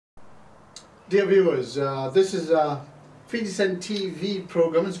Dear viewers, this is a Fiji TV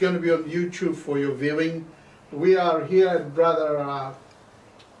program. It's going to be on YouTube for your viewing. We are here at Brother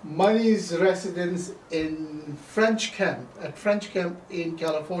Mani's residence in French Camp, in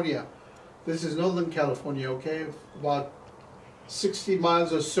California. This is Northern California, okay? About 60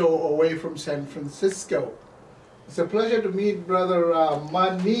 miles or so away from San Francisco. It's a pleasure to meet Brother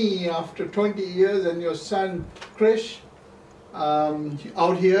Mani after 20 years and your son Krish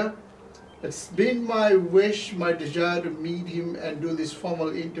out here. It's been my wish, my desire to meet him and do this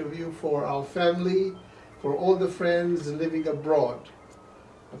formal interview for our family, for all the friends living abroad.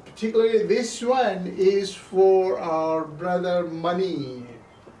 Particularly this one is for our brother Mani,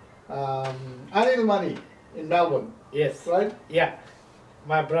 Anil Mani in Melbourne. Yes. Right? Yeah.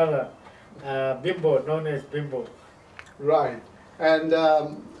 My brother, Bimbo, known as Bimbo. Right. And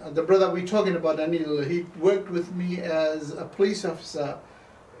the brother we're talking about, Anil, he worked with me as a police officer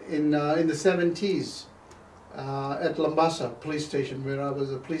in the 70s at Lambasa police station, where I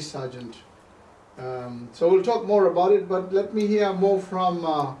was a police sergeant. So we'll talk more about it, but let me hear more from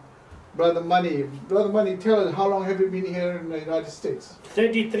Brother Mani. Brother Mani, tell us, how long have you been here in the United States?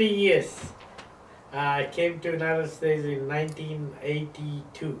 33 years. I came to United States in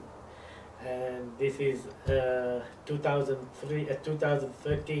 1982, and this is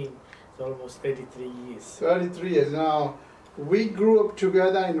 2013, so almost 33 years. 33 years. Now, we grew up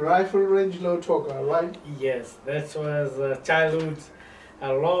together in Rifle Range Lautoka, right? Yes, that was childhood,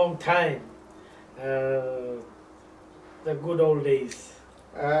 a long time, the good old days.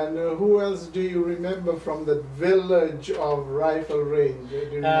 And who else do you remember from the village of Rifle Range?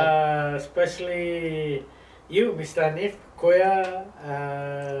 Especially you, Mr. Anif, Koya,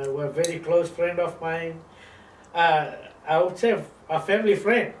 were a very close friend of mine. I would say a family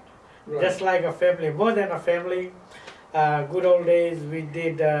friend, right. Just like a family, more than a family. Good old days, we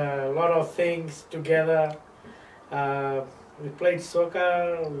did a lot of things together. We played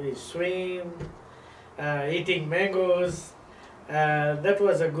soccer, we swim, eating mangoes. That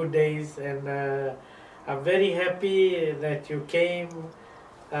was a good days, and I'm very happy that you came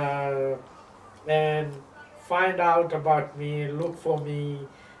and find out about me, look for me,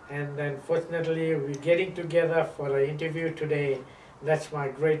 and then fortunately we're getting together for an interview today. That's my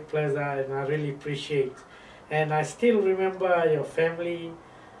great pleasure, and I really appreciate. And I still remember your family,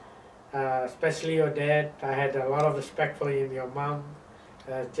 especially your dad. I had a lot of respect for him, your mom,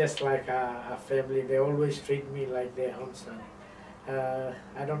 just like a family. They always treat me like their own son.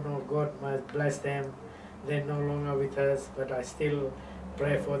 I don't know, God must bless them. They're no longer with us, but I still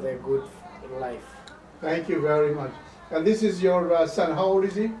pray for their good life. Thank you very much. And this is your son. How old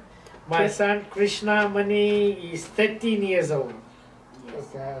is he? My son Krishna Mani is 13 years old.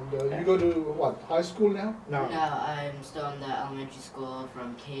 Okay, and you go to what, high school now? No, I'm still in the elementary school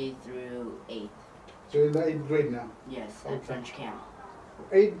from K through 8th. So you're in the 8th grade now? Yes, at French camp.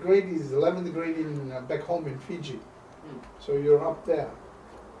 8th grade is 11th grade in back home in Fiji. So you're up there.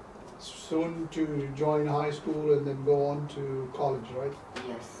 Soon to join high school and then go on to college, right?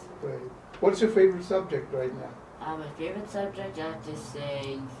 Yes. Great. What's your favorite subject right now? My favorite subject, I have to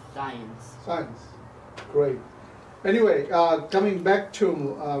say science. Science. Great. Anyway, coming back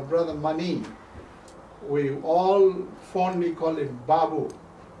to Brother Mani, we all fondly call him Babu.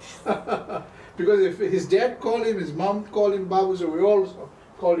 Because if his dad called him, his mom called him Babu, so we all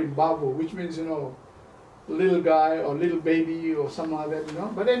call him Babu, which means, you know, little guy or little baby or something like that, you know.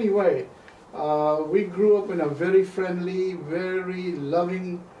 But anyway, we grew up in a very friendly, very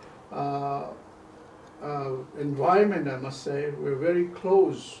loving environment, I must say. We're very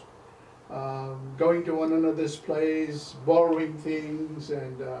close. Going to one another's place, borrowing things,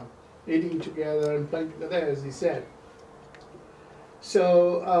 and eating together and playing together, as he said.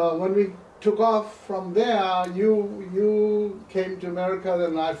 So when we took off from there, you came to America,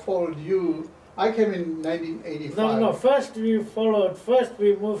 then I followed you. I came in 1985. No, first we followed, first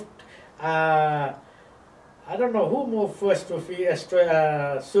we moved, I don't know who moved first to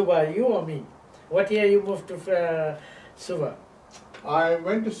Suva, you or me? What year you moved to Suva? I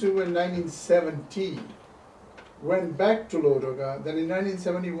went to Suva in 1970, went back to Lautoka, then in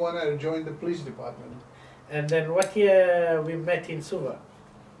 1971 I joined the police department. And then what year we met in Suva?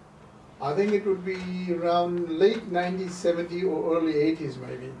 I think it would be around late 1970 or early 80s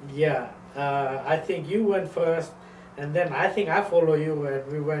maybe. Yeah, I think you went first, and then I think I followed you,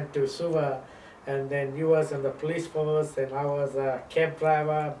 and we went to Suva, and then you was in the police force, and I was a cab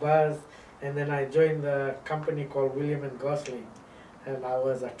driver, bus, and then I joined the company called William and Gosling. And I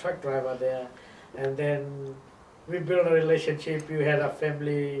was a truck driver there, and then we built a relationship. You had a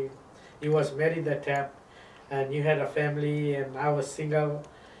family, you was married that time, and you had a family, and I was single,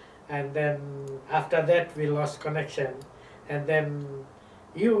 and then after that we lost connection, and then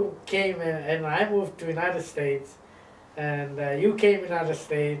you came and I moved to United States, and you came United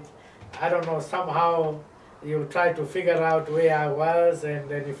States. I don't know, somehow you tried to figure out where I was, and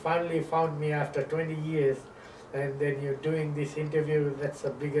then you finally found me after 20 years, and then you're doing this interview. That's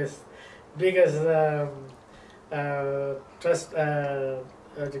the biggest trust,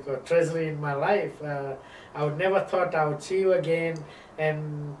 what do you call, treasury in my life. I would never thought I would see you again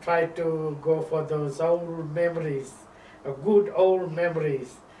and try to go for those old memories, good old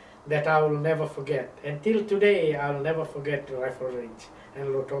memories that I will never forget. Until today, I'll never forget Rifle Range and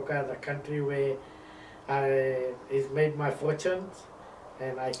Lautoka, the country where is made my fortunes.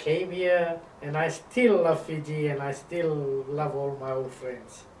 And I came here, and I still love Fiji, and I still love all my old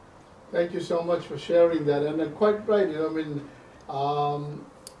friends. Thank you so much for sharing that. And quite right, you know, I mean,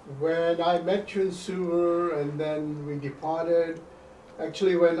 when I met you in Suva and then we departed,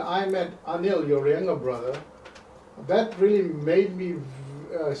 actually when I met Anil, your younger brother, that really made me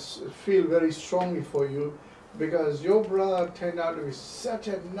feel very strongly for you, because your brother turned out to be such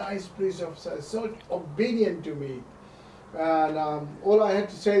a nice police officer, so obedient to me. And all I had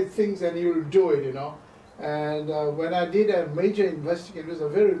to say things and he will do it, you know. And when I did a major investigation, it was a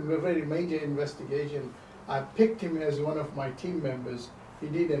very major investigation, I picked him as one of my team members. He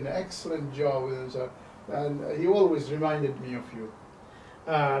did an excellent job with us, and he always reminded me of you.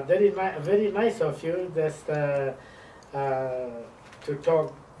 Very nice of you. That's to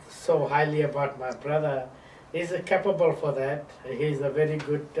talk so highly about my brother. He's capable for that. He's a very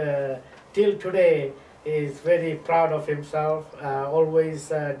good, till today, he's very proud of himself, always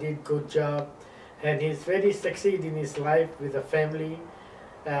did good job, and he's very succeed in his life with a family,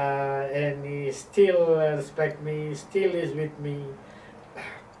 and he still respect me, still is with me.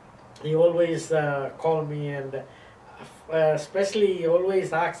 He always call me, and especially he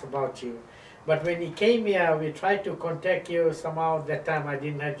always asks about you. But when he came here, we tried to contact you somehow. That time I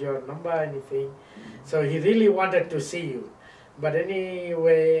didn't have your number or anything. So he really wanted to see you. But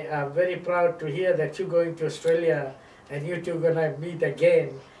anyway, I'm very proud to hear that you're going to Australia and you two gonna meet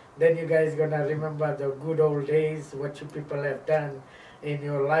again. Then you guys gonna remember the good old days, what you people have done in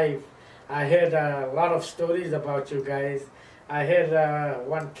your life. I heard a lot of stories about you guys. I heard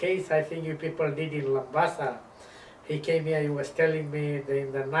one case I think you people did in Lambasa. He came here, he was telling me that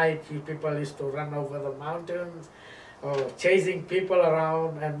in the night you people used to run over the mountains or chasing people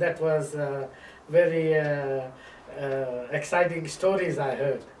around, and that was very exciting stories I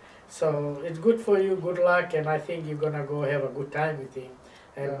heard. So it's good for you, good luck, and I think you're gonna go have a good time with him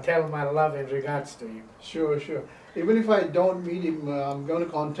and tell my love and regards to him. Sure, sure. Even if I don't meet him, I'm going to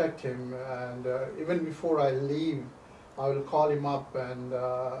contact him, and even before I leave, I will call him up, and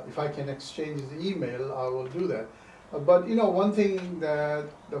if I can exchange his email, I will do that. But you know, one thing, that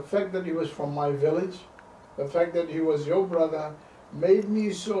the fact that he was from my village, the fact that he was your brother, made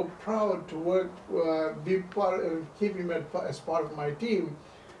me so proud to work, keep him as part of my team.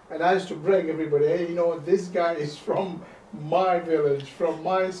 And I used to brag everybody, hey, you know, this guy is from my village, from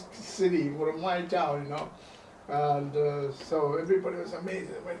my city, from my town, you know. And so everybody was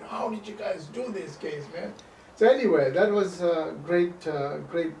amazed. Went, how did you guys do this case, man? So anyway, that was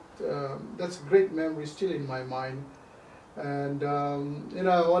that's a great memory still in my mind. And you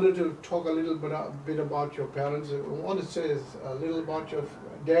know, I wanted to talk a little bit about your parents. I want to say a little about your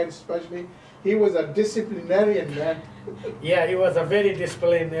dad, especially. He was a disciplinarian man. Yeah, he was a very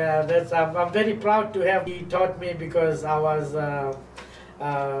disciplined. I'm very proud to have. He taught me because I was.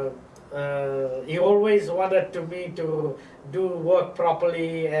 He always wanted me to do work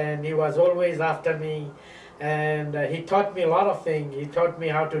properly, and he was always after me. And he taught me a lot of things. He taught me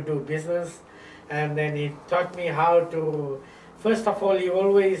how to do business, and then he taught me how to. First of all, he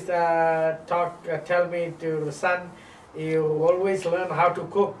always tell me to, son, you always learn how to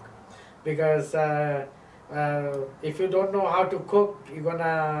cook, because if you don't know how to cook, you're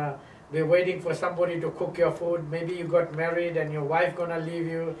gonna be waiting for somebody to cook your food. Maybe you got married and your wife gonna leave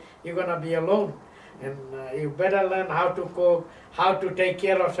you. You're gonna be alone, and you better learn how to cook, how to take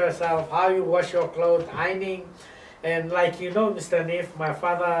care of yourself, how you wash your clothes, ironing. And like you know, Mr. Neef, my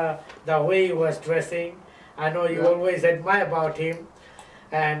father, the way he was dressing, I know you always admire about him.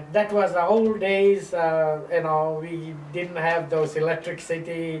 And that was the old days, you know, we didn't have those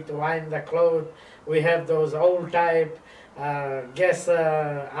electricity to iron the clothes. We have those old type gas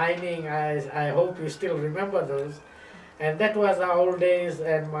ironing. I hope you still remember those. And that was the old days,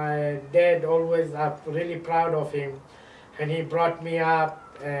 and my dad always, I'm really proud of him. And he brought me up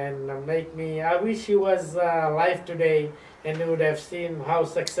and make me, I wish he was alive today, and he would have seen how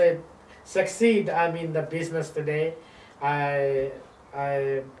succeed I'm in the business today.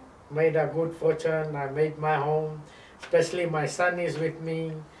 made a good fortune. I made my home, especially my son is with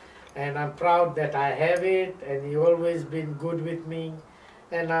me, and I'm proud that I have it, and he always been good with me.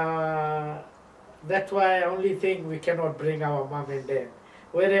 And that's why only thing we cannot bring our mom and dad.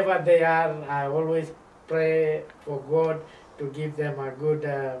 Wherever they are, I always pray for God to give them a good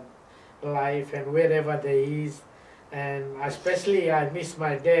life, and wherever they is. And especially I miss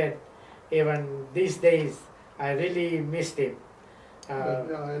my dad. Even these days, I really missed him. Yeah,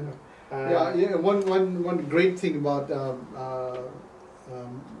 I know. Yeah. One great thing about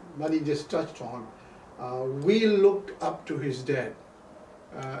Mani just touched on, we looked up to his dad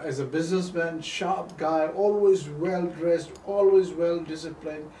as a businessman, sharp guy, always well dressed, always well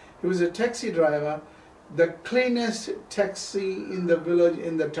disciplined. He was a taxi driver, the cleanest taxi in the village,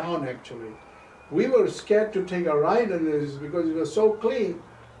 in the town actually. We were scared to take a ride in this because it was so clean.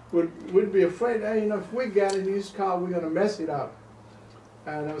 We'd be afraid, hey, if we get in his car, we're going to mess it up.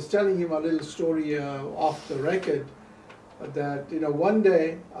 And I was telling him a little story off the record that, one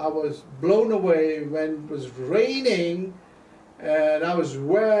day I was blown away when it was raining and I was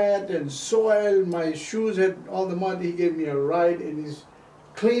wet and soiled. My shoes had all the mud. He gave me a ride in his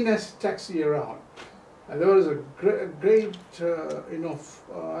cleanest taxi around. And there was a great,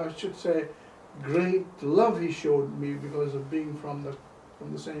 I should say, great love he showed me because of being from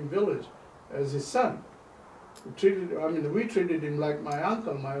the same village as his son. We treated him like my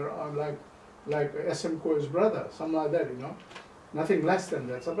uncle, like SM Koya's brother, something like that, nothing less than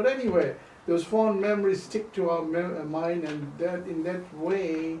that. So, but anyway, those fond memories stick to our mind, and that in that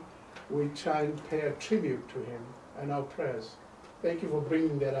way we try and pay a tribute to him and our prayers. Thank you for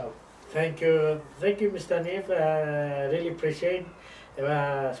bringing that up. Thank you, Mr. Neef. I really appreciate,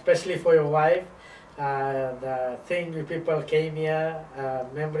 especially for your wife. The thing you people came here,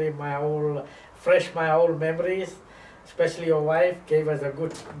 fresh my old memories. Especially your wife became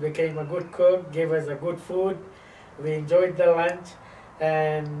a good cook, gave us a good food. We enjoyed the lunch,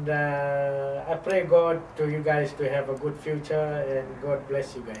 and I pray God to you guys to have a good future, and God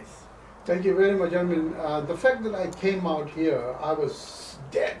bless you guys. Thank you very much. The fact that I came out here, I was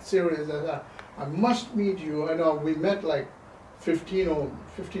dead serious. I must meet you. I know we met like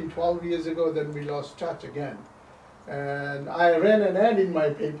 12 years ago, then we lost touch again. And I ran an ad in my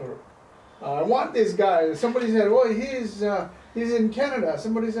paper. I want this guy. Somebody said, oh, he's in Canada.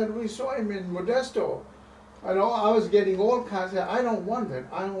 Somebody said, we saw him in Modesto. I was getting all kinds of, I don't want that.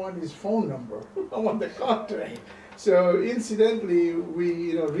 I want his phone number. I want the contact. So incidentally,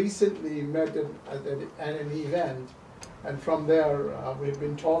 we recently met at an event, and from there we've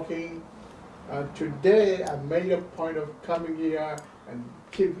been talking. Today I made a point of coming here and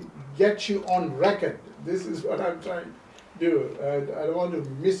get you on record. This is what I'm trying to do. I don't want to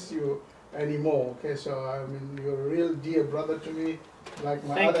miss you anymore. Okay, so you're a real dear brother to me, like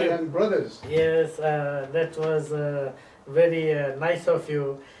my other young brothers. Yes, that was very nice of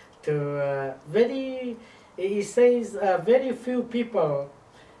you to he says very few people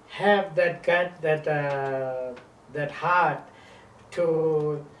have that gut, that heart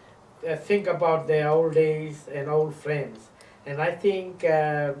to think about their old days and old friends. And I think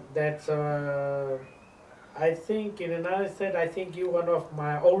that's I think in another sense, I think you're one of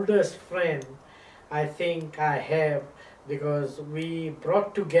my oldest friend I think I have, because we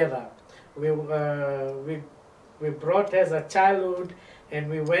brought together. We brought as a childhood, and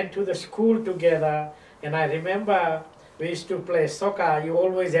we went to the school together. And I remember we used to play soccer. You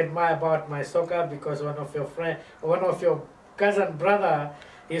always admire about my soccer because one of your cousin brother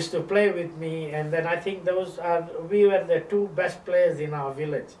used to play with me, and then I think we were the two best players in our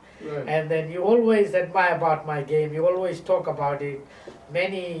village. Right. And then you always admire about my game. You always talk about it.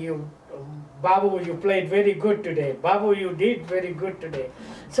 Babu, you played very good today. Babu, you did very good today.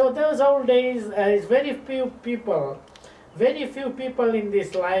 So those old days, very few people in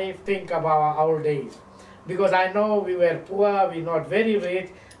this life think about our old days. Because I know we were poor, we not very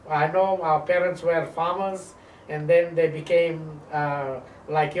rich. I know our parents were farmers, and then they became,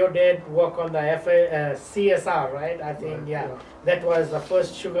 like your dad, work on the CSR, right? I think, yeah. That was the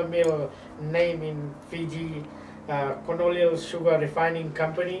first sugar mill name in Fiji, Colonial Sugar Refining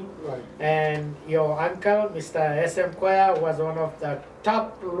Company. Right. And your uncle, Mr. SM Koya, was one of the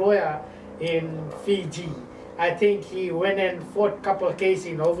top lawyer in Fiji. I think he went and fought a couple of cases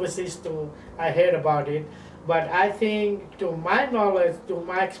in overseas too. I heard about it. But I think, to my knowledge, to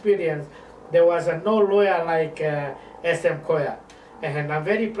my experience, there was no lawyer like SM Koya. And I'm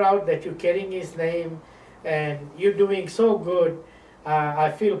very proud that you're carrying his name and you're doing so good.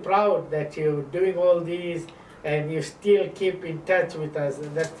 I feel proud that you're doing all these and you still keep in touch with us.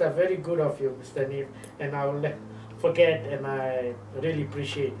 And that's very good of you, Mr. Neef. And I will forget, and I really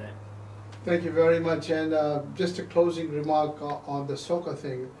appreciate that. Thank you very much. And just a closing remark on the soccer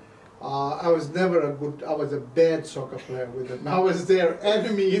thing. I was never I was a bad soccer player with them. I was their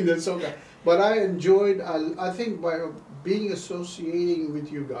enemy in the soccer. But I enjoyed, I think by being associating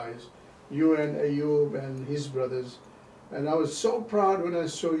with you guys, you and Ayub and his brothers. And I was so proud when I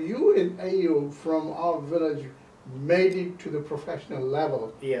saw you and Ayub from our village made it to the professional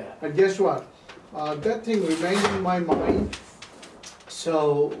level. Yeah. And guess what? That thing remained in my mind.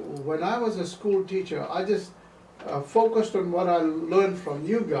 So when I was a school teacher, I just focused on what I learned from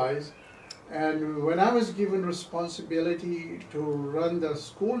you guys. And when I was given responsibility to run the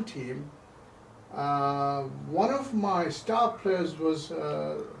school team, one of my star players was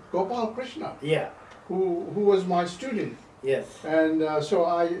Gopal Krishna, Yeah. who was my student. Yes. And so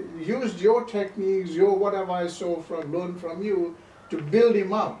I used your techniques, your whatever I saw learned from you to build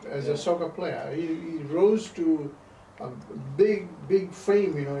him up as a soccer player. He rose to a big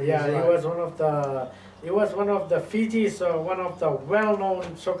fame, you know. Yeah, he was one of the Fiji's, one of the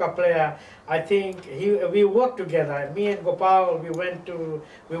well-known soccer player. I think we worked together. Me and Gopal, we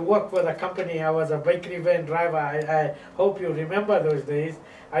worked for the company. I was a bakery van driver. I hope you remember those days.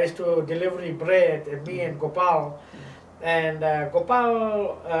 I used to deliver bread, and me and Gopal. And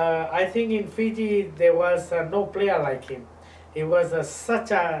Gopal, I think in Fiji there was no player like him. He was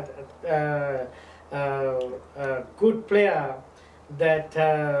such a good player that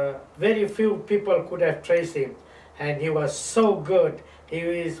very few people could have traced him, and he was so good. He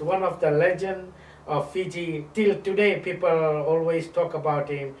is one of the legends of Fiji. Till today people always talk about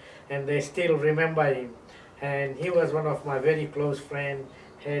him and they still remember him, and he was one of my very close friends,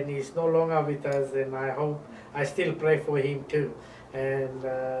 and he's no longer with us, and I still pray for him too.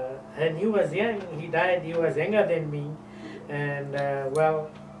 And he was young. He died. He was younger than me, and well,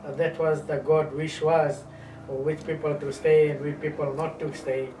 that was the God wish was for which people to stay and which people not to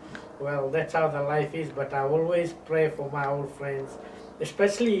stay. Well, that's how the life is. But I always pray for my old friends,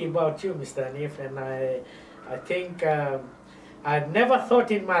 especially about you, Mr. Hanif. And I think I never thought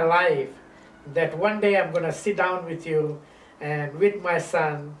in my life that one day I'm gonna sit down with you and with my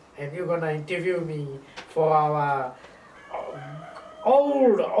son, and you're gonna interview me for our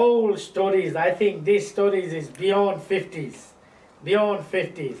old stories. I think these stories is beyond 50s,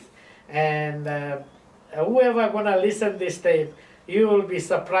 and whoever gonna listen this tape, you will be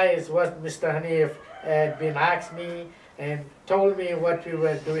surprised what Mr. Hanif had been asked me and told me what we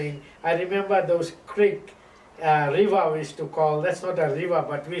were doing. I remember those creek river we used to call. That's not a river,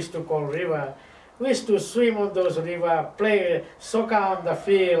 but we used to call river. We used to swim on those river, play soccer on the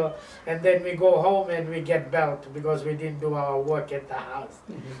field, and then we go home and we get belt because we didn't do our work at the house.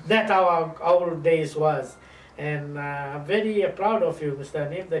 That our old days was. And I'm very proud of you, Mr.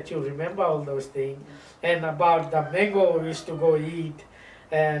 Hanif, that you remember all those things. And about the mango we used to go eat.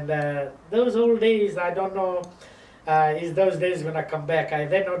 And those old days, I don't know, is those days going to come back?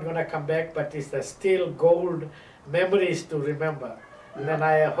 They're not going to come back, but it's still gold memories to remember. And then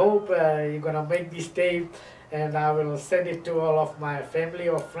I hope you're going to make this tape, and I will send it to all of my family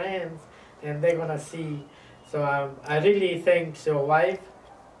or friends, and they're going to see. So I really thank your wife,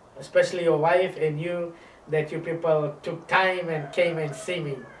 especially your wife and you, that you people took time and came and see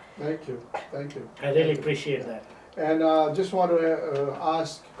me. Thank you. Thank you. I really appreciate that. And just want to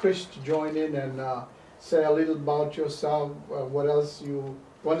ask Chris to join in and say a little about yourself. What else you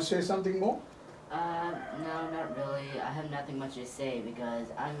want to say? Something more? No, not really. I have nothing much to say because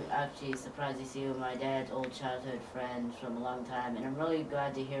I'm actually surprised to see my dad's old childhood friends from a long time, and I'm really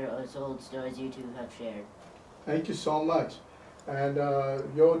glad to hear those old stories you two have shared. Thank you so much. And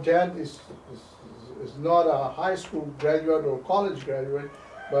your dad is not a high school graduate or college graduate,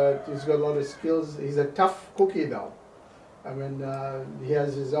 but he's got a lot of skills. He's a tough cookie though. I mean, he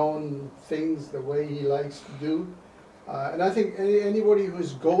has his own things, the way he likes to do. And I think anybody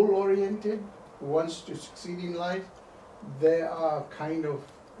who's goal-oriented, who wants to succeed in life, they are kind of,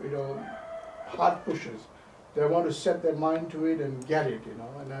 hard pushers. They want to set their mind to it and get it,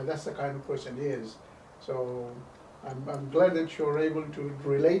 and that's the kind of person he is. So I'm glad that you're able to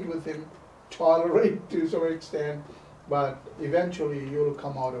relate with him, tolerate to some extent, but eventually you'll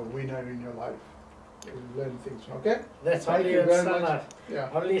come out a winner in your life. You'll learn things, okay? That's Thank only you very son, much.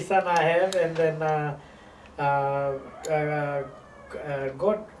 only son I have, and then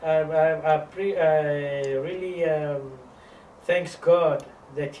God, really thanks God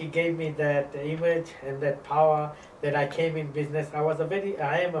that He gave me that image and that power that I came in business.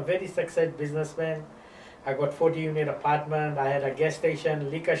 I am a very successful businessman. I got 40-unit apartment. I had a gas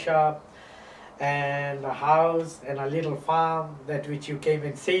station, liquor shop, and a house and a little farm that which you came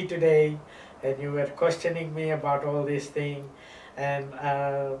and see today. and you were questioning me about all these things, and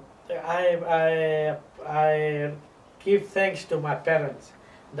I give thanks to my parents,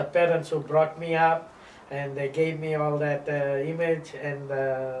 the parents who brought me up, and they gave me all that image, and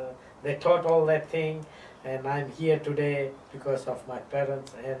they taught all that thing, and I'm here today because of my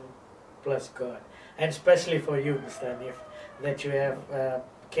parents and plus God, and especially for you, Mr. Hanif, that you have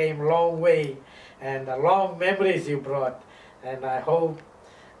came long way, and long memories you brought, and I hope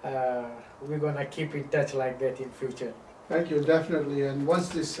we're gonna keep in touch like that in future. Thank you, definitely. And once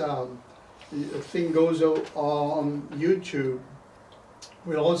this thing goes on YouTube,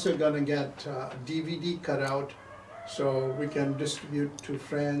 we're also gonna get a DVD cut out so we can distribute to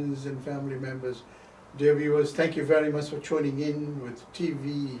friends and family members. Dear viewers, thank you very much for tuning in with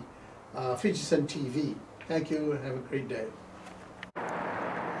TV, Fiji Sun TV. Thank you and have a great day.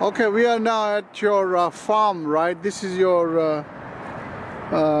 Okay, we are now at your farm, right? This is your,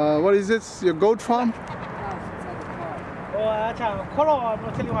 what is this? Your goat farm?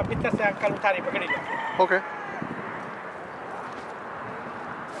 Okay.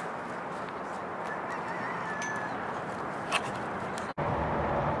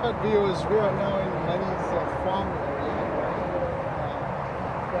 Viewers, we are now in Mani's farm area,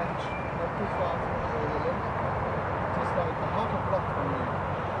 French, not too far from where we live, just like a half a block from here.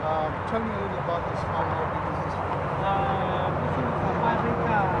 Tell me a little about this farm. How big is this farm? This is a farming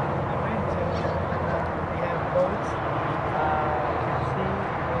ranch. We have goats, you can see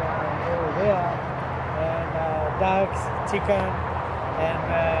over there, and ducks, chicken, and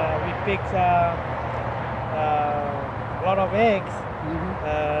we pick a lot of eggs.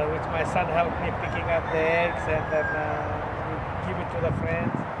 Which my son helped me picking up the eggs, and then we give it to the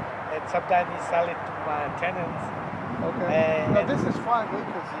friends, and sometimes we sell it to my tenants. Okay. Now this is 5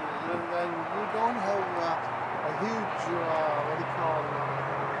 acres, and you don't have a huge, what do you call,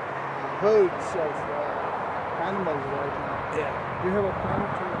 herds of animals right now. Yeah. Do you have a plan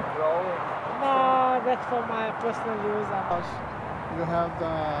to grow? No, that's for my personal use. You have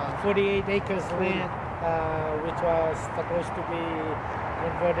the 48 acres land, which was supposed to be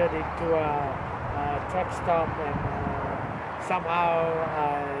converted into a truck stop, and somehow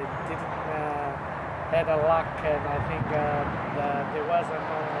I didn't had a luck, and I think there wasn't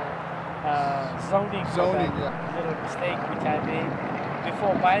zoning for that little mistake which I made.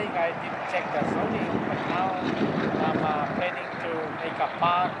 Before buying, I didn't check the zoning, but now I'm planning to make a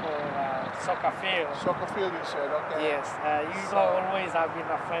park or a soccer field. soccer field, you said, okay. Yes, always I've been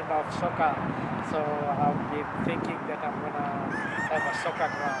a friend of soccer, so I've been thinking that I'm gonna have a soccer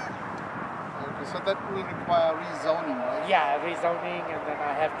ground. Okay, so that will require rezoning, right? Yeah, rezoning, and then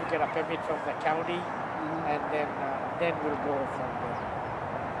I have to get a permit from the county, and then we'll go from there.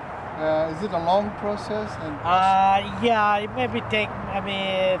 Is it a long process? And yeah, it maybe take.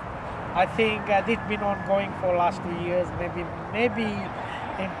 I think it's been ongoing for last 2 years. Maybe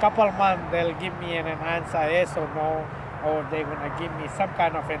in couple months they'll give me an answer, yes or no, or they're gonna give me some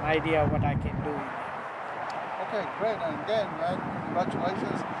kind of an idea what I can do. Okay, great. And again, man,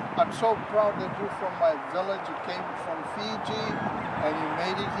 congratulations. I'm so proud that you're from my village. You came from Fiji and you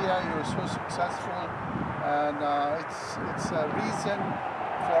made it here. You were so successful, and it's a reason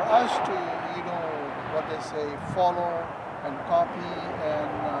for us to, what they say, follow and copy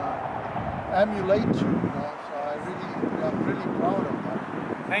and emulate you. So I'm really proud of that.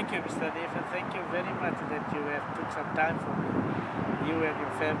 Thank you, Mr. Hanif, and thank you very much that you have took some time for me. You and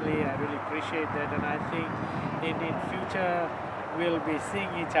your family, I really appreciate that, and I think in future we'll be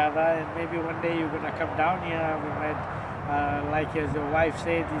seeing each other, and maybe one day you're gonna come down here. We might, like as your wife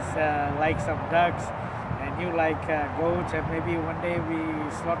said, is like some ducks, and you like goats, and maybe one day we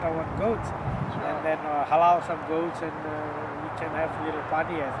slaughter one goat, and then halal some goats, and we can have a little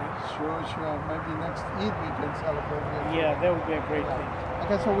party, I think. Sure. Maybe next Eid we can celebrate. Yeah, that would be a great thing.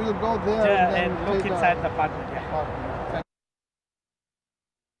 Okay, so we'll go there and look inside the apartment. Yeah.